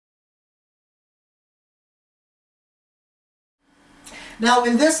Now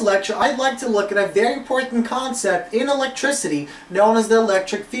in this lecture, I'd like to look at a very important concept in electricity known as the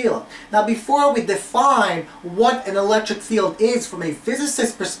electric field. Now before we define what an electric field is from a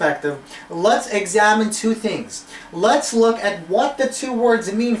physicist's perspective, let's examine two things. Let's look at what the two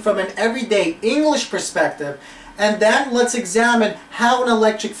words mean from an everyday English perspective, and then let's examine how an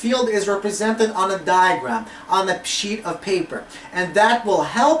electric field is represented on a diagram, on a sheet of paper. And that will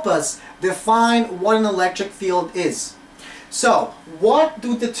help us define what an electric field is. So, what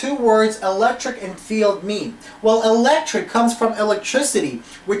do the two words electric and field mean? Well, electric comes from electricity,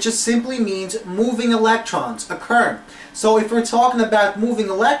 which just simply means moving electrons, a current. So if we're talking about moving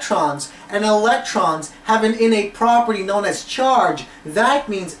electrons, and electrons have an innate property known as charge, that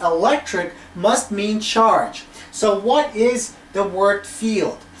means electric must mean charge. So what is the word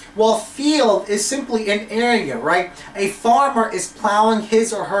field? Well, field is simply an area, right? A farmer is plowing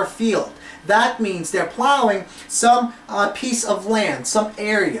his or her field. That means they're plowing some piece of land, some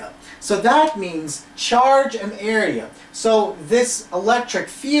area. So that means charge and area. So this electric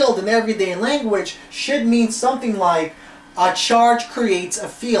field in everyday language should mean something like a charge creates a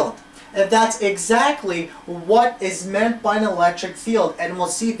field. And that's exactly what is meant by an electric field, and we'll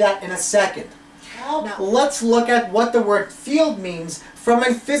see that in a second. Now let's look at what the word field means from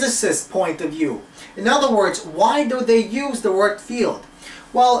a physicist's point of view. In other words, why do they use the word field?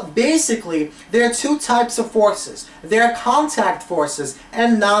 Well, basically, there are two types of forces. There are contact forces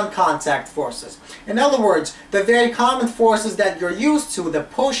and non-contact forces. In other words, the very common forces that you're used to, the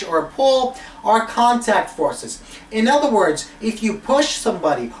push or pull, are contact forces. In other words, if you push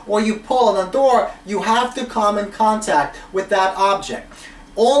somebody or you pull on a door, you have to come in contact with that object.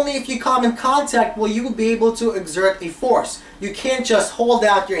 Only if you come in contact will you be able to exert a force. You can't just hold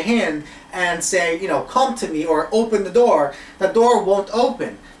out your hand and say, you know, come to me or open the door. The door won't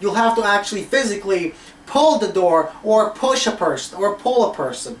open. You'll have to actually physically pull the door or push a person or pull a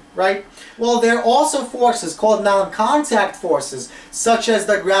person, right? Well, there are also forces called non-contact forces, such as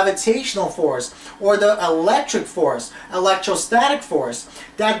the gravitational force or the electric force, electrostatic force,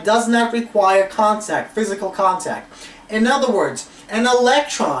 that does not require contact, physical contact. In other words, an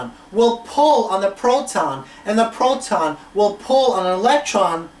electron will pull on a proton and the proton will pull on an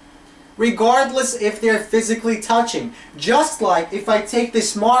electron regardless if they're physically touching. Just like if I take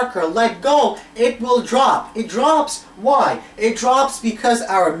this marker, let go, it will drop. It drops. Why? It drops because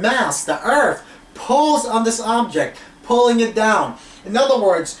our mass, the earth, pulls on this object, pulling it down. In other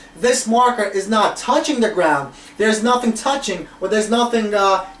words, this marker is not touching the ground. There's nothing touching, or there's nothing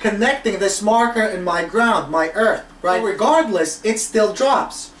connecting this marker and my ground, my earth, right? Regardless, it still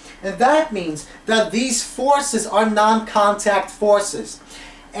drops. And that means that these forces are non-contact forces.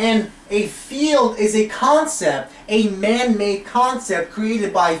 And a field is a concept, a man-made concept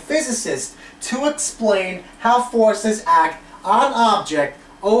created by physicists to explain how forces act on object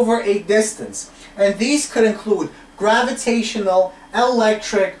over a distance. And these could include gravitational,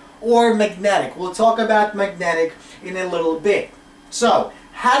 electric, or magnetic. We'll talk about magnetic in a little bit. So,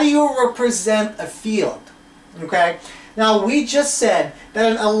 how do you represent a field? Okay? Now, we just said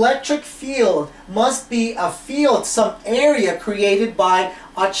that an electric field must be a field, some area created by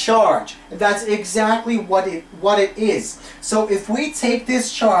a charge. And that's exactly what it is. So, if we take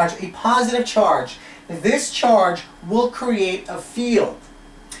this charge, a positive charge, this charge will create a field.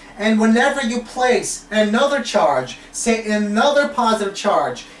 And whenever you place another charge, say another positive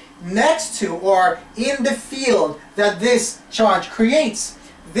charge, next to or in the field that this charge creates,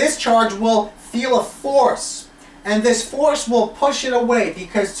 this charge will feel a force. And this force will push it away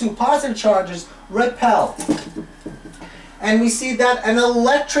because two positive charges repel. And we see that an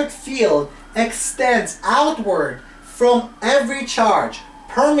electric field extends outward from every charge,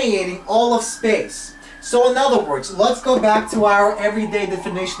 permeating all of space. So in other words, let's go back to our everyday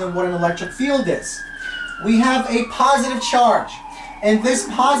definition of what an electric field is. We have a positive charge, and this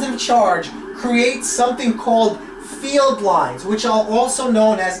positive charge creates something called field lines, which are also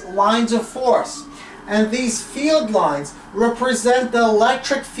known as lines of force. And these field lines represent the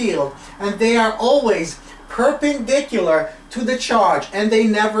electric field, and they are always perpendicular to the charge, and they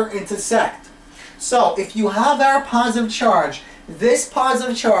never intersect. So if you have our positive charge, this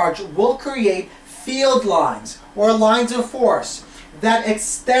positive charge will create field lines, or lines of force, that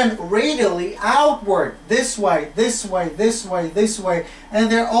extend radially outward, this way, this way, this way, this way,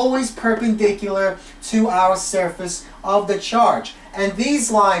 and they're always perpendicular to our surface of the charge. And these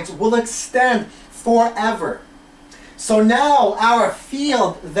lines will extend forever. So now our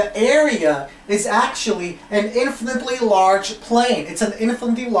field, the area, is actually an infinitely large plane. It's an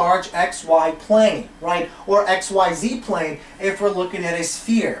infinitely large XY plane, right? Or XYZ plane if we're looking at a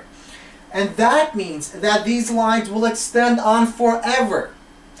sphere. And that means that these lines will extend on forever.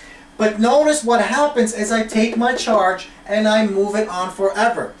 But notice what happens as I take my charge and I move it on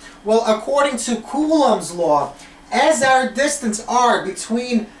forever. Well, according to Coulomb's law, as our distance r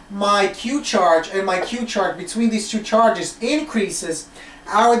between my q charge and my q charge, between these two charges, increases,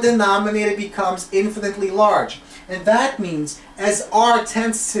 our denominator becomes infinitely large. And that means as r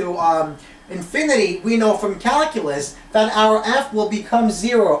tends to infinity, we know from calculus that our f will become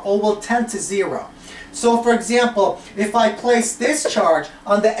 0 or will tend to 0. So for example, if I place this charge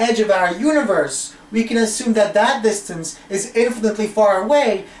on the edge of our universe, we can assume that that distance is infinitely far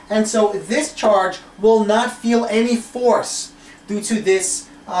away, and so this charge will not feel any force due to this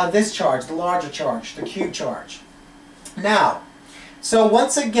charge, the larger charge, the q charge. Now, so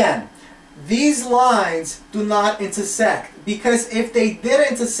once again, these lines do not intersect, because if they did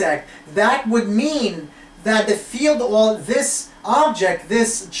intersect, that would mean that the field, or this object,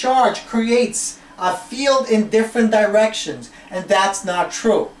 this charge, creates a field in different directions, and that's not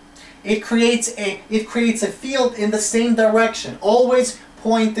true. It creates a field in the same direction, always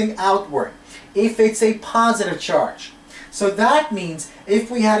pointing outward, if it's a positive charge. So that means if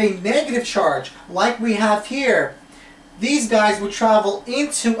we had a negative charge, like we have here, these guys would travel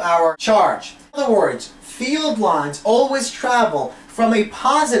into our charge. In other words, field lines always travel from a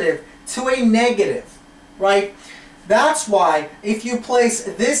positive to a negative, right? That's why if you place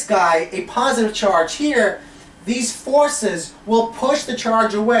this guy, a positive charge here, these forces will push the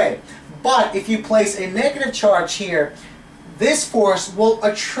charge away. But if you place a negative charge here, this force will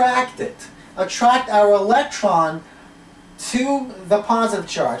attract it, attract our electron to the positive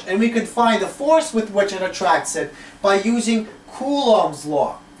charge. And we can find the force with which it attracts it by using Coulomb's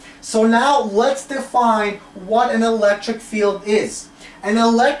law. So now let's define what an electric field is. An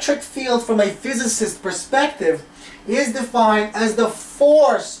electric field from a physicist's perspective is defined as the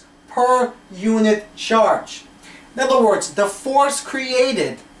force per unit charge. In other words, the force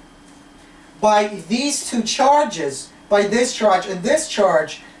created by these two charges, by this charge and this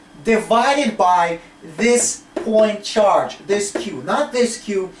charge, divided by this point charge, this q. Not this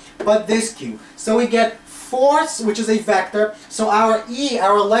q, but this q. So we get force, which is a vector, so our E,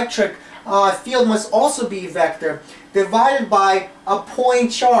 our electric field, must also be a vector, divided by a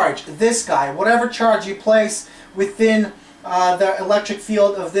point charge, this guy, whatever charge you place within the electric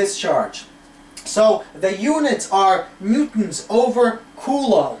field of this charge. So the units are newtons over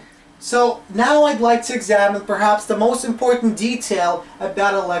Coulomb. So now I'd like to examine perhaps the most important detail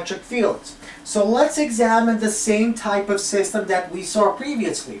about electric fields. So let's examine the same type of system that we saw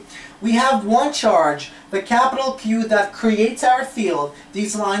previously. We have one charge, the capital Q, that creates our field,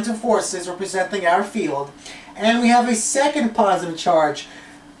 these lines of forces representing our field, and we have a second positive charge,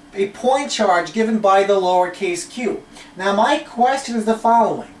 a point charge given by the lowercase q. Now my question is the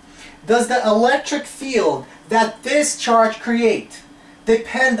following: does the electric field that this charge creates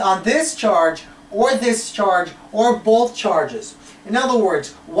depend on this charge, or both charges? In other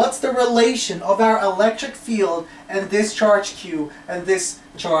words, what's the relation of our electric field and this charge Q and this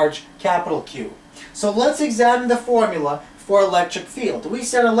charge capital Q? So let's examine the formula for electric field. We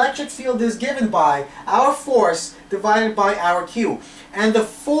said electric field is given by our force divided by our Q. And the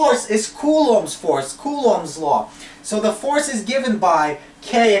force is Coulomb's force, Coulomb's law. So the force is given by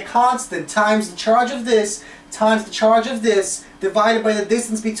K, a constant, times the charge of this, times the charge of this, divided by the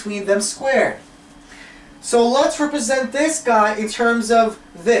distance between them squared. So let's represent this guy in terms of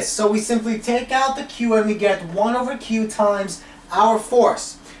this. So we simply take out the Q and we get 1 over Q times our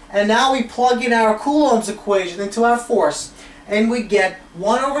force. And now we plug in our Coulomb's equation into our force, and we get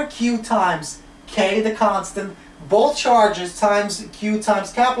 1 over Q times K, the constant, both charges times Q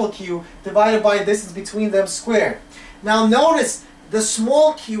times capital Q, divided by the distance between them squared. Now notice the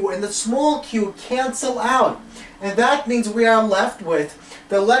small q and the small q cancel out, and that means we are left with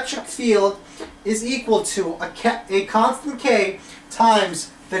the electric field is equal to a constant K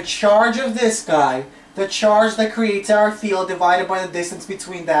times the charge of this guy, the charge that creates our field, divided by the distance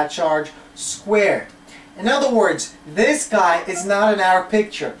between that charge squared. In other words, this guy is not in our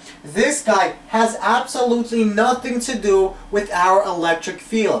picture. This guy has absolutely nothing to do with our electric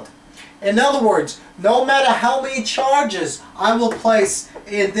field. In other words, no matter how many charges I will place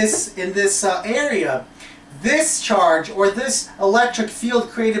in this area, this charge, or this electric field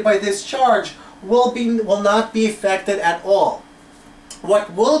created by this charge, will not be affected at all.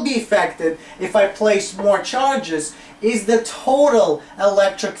 What will be affected if I place more charges is the total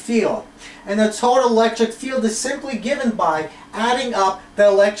electric field. And the total electric field is simply given by adding up the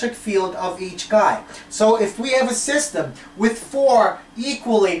electric field of each guy. So if we have a system with 4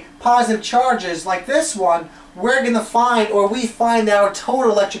 equally positive charges like this one, we're going to find, or we find our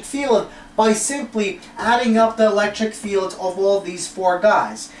total electric field by simply adding up the electric fields of all these four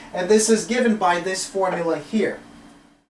guys. And this is given by this formula here.